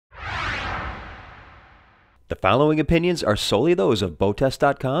The following opinions are solely those of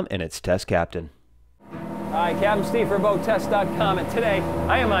BoatTEST.com and its test captain. Hi, Captain Steve for BoatTEST.com, and today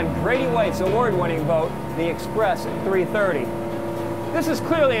I am on Grady-White's award-winning boat, the Express 330. This is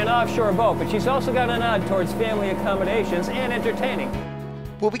clearly an offshore boat, but she's also got a nod towards family accommodations and entertaining.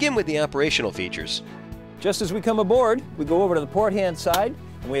 We'll begin with the operational features. Just as we come aboard, we go over to the port-hand side,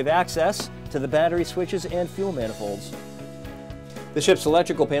 and we have access to the battery switches and fuel manifolds. The ship's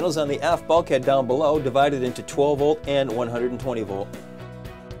electrical panels on the aft bulkhead down below, divided into 12-volt and 120-volt.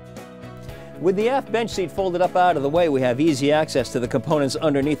 With the aft bench seat folded up out of the way, we have easy access to the components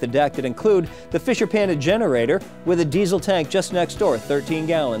underneath the deck that include the Fisher Panda generator with a diesel tank just next door, 13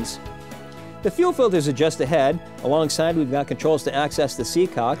 gallons. The fuel filters are just ahead. Alongside, we've got controls to access the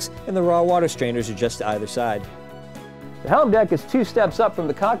seacocks, and the raw water strainers are just to either side. The helm deck is 2 steps up from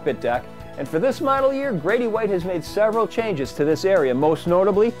the cockpit deck, and for this model year, Grady-White has made several changes to this area, most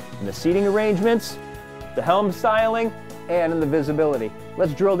notably in the seating arrangements, the helm styling, and in the visibility.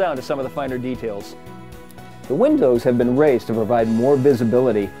 Let's drill down to some of the finer details. The windows have been raised to provide more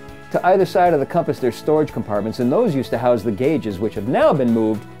visibility. To either side of the compass there's storage compartments, and those used to house the gauges, which have now been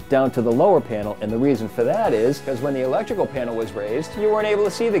moved down to the lower panel, and the reason for that is because when the electrical panel was raised, you weren't able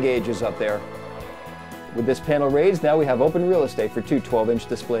to see the gauges up there. With this panel raised, now we have open real estate for 2 12-inch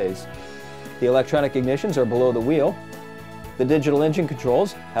displays. The electronic ignitions are below the wheel. The digital engine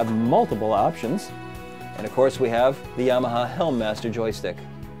controls have multiple options. And of course we have the Yamaha Helm Master joystick.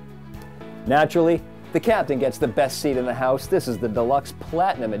 Naturally, the captain gets the best seat in the house. This is the Deluxe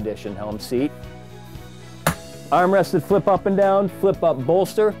Platinum Edition helm seat. Armrested flip up and down, flip up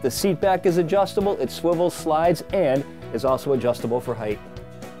bolster. The seat back is adjustable, it swivels, slides, and is also adjustable for height.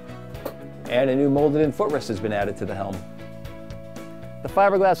 And a new molded-in footrest has been added to the helm. The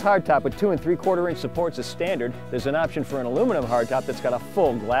fiberglass hardtop with 2 3/4 inch supports is standard. There's an option for an aluminum hardtop that's got a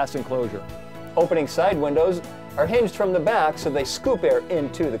full glass enclosure. Opening side windows are hinged from the back so they scoop air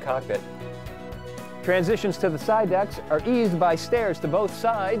into the cockpit. Transitions to the side decks are eased by stairs to both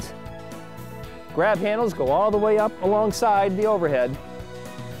sides. Grab handles go all the way up alongside the overhead.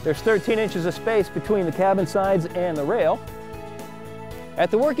 There's 13 inches of space between the cabin sides and the rail. At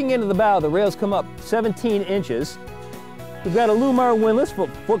the working end of the bow, the rails come up 17 inches. We've got a Lumar windlass for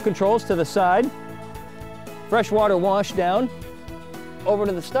foot controls to the side. Freshwater wash down. Over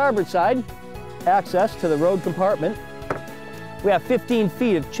to the starboard side, access to the rode compartment. We have 15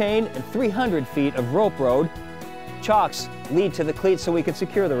 feet of chain and 300 feet of rope rode. Chocks lead to the cleats so we can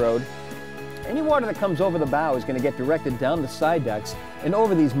secure the rode. Any water that comes over the bow is going to get directed down the side decks and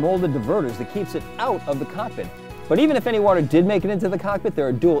over these molded diverters that keeps it out of the cockpit. But even if any water did make it into the cockpit, there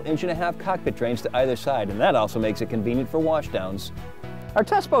are dual 1.5 inch cockpit drains to either side, and that also makes it convenient for washdowns. Our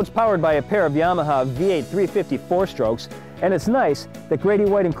test boat's powered by a pair of Yamaha V8 350 4-strokes, and it's nice that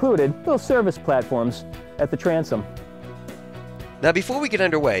Grady-White included little service platforms at the transom. Now before we get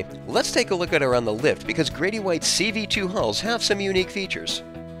underway, let's take a look at around the lift because Grady-White's CV2 hulls have some unique features.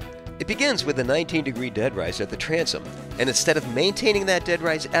 It begins with a 19-degree dead rise at the transom, and instead of maintaining that dead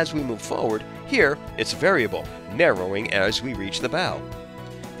rise as we move forward, here it's variable, narrowing as we reach the bow.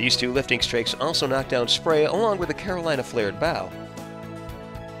 These 2 lifting strakes also knock down spray along with a Carolina flared bow.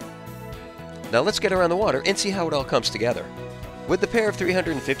 Now let's get around the water and see how it all comes together. With the pair of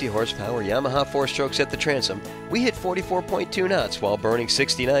 350 horsepower Yamaha 4-strokes at the transom, we hit 44.2 knots while burning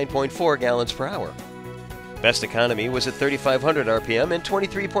 69.4 gallons per hour. Best economy was at 3,500 RPM and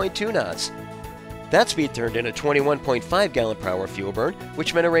 23.2 knots. That speed turned in a 21.5 gallon per hour fuel burn,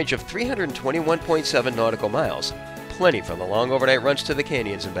 which meant a range of 321.7 nautical miles, plenty for the long overnight runs to the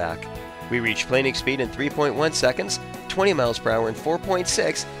canyons and back. We reached planing speed in 3.1 seconds, 20 miles per hour in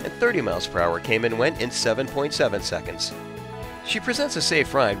 4.6, and 30 miles per hour came and went in 7.7 seconds. She presents a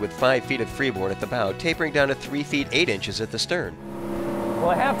safe ride with 5 feet of freeboard at the bow, tapering down to 3 feet 8 inches at the stern.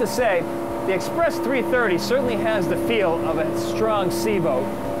 Well, I have to say, the Express 330 certainly has the feel of a strong seaboat.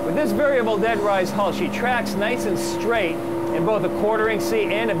 With this variable dead rise hull, she tracks nice and straight in both a quartering sea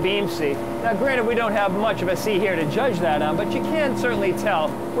and a beam sea. Now granted, we don't have much of a sea here to judge that on, but you can certainly tell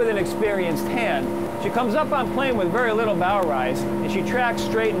with an experienced hand. She comes up on plane with very little bow rise, and she tracks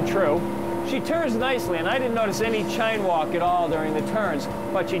straight and true. She turns nicely, and I didn't notice any chine walk at all during the turns,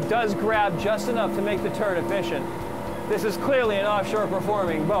 but she does grab just enough to make the turn efficient. This is clearly an offshore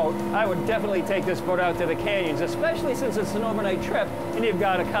performing boat. I would definitely take this boat out to the canyons, especially since it's an overnight trip and you've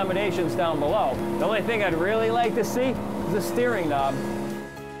got accommodations down below. The only thing I'd really like to see is the steering knob.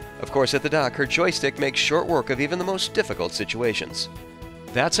 Of course, at the dock, her joystick makes short work of even the most difficult situations.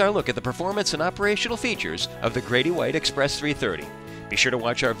 That's our look at the performance and operational features of the Grady-White Express 330. Be sure to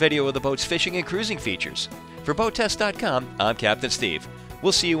watch our video of the boat's fishing and cruising features. For BoatTEST.com, I'm Captain Steve.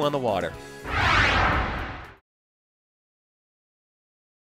 We'll see you on the water.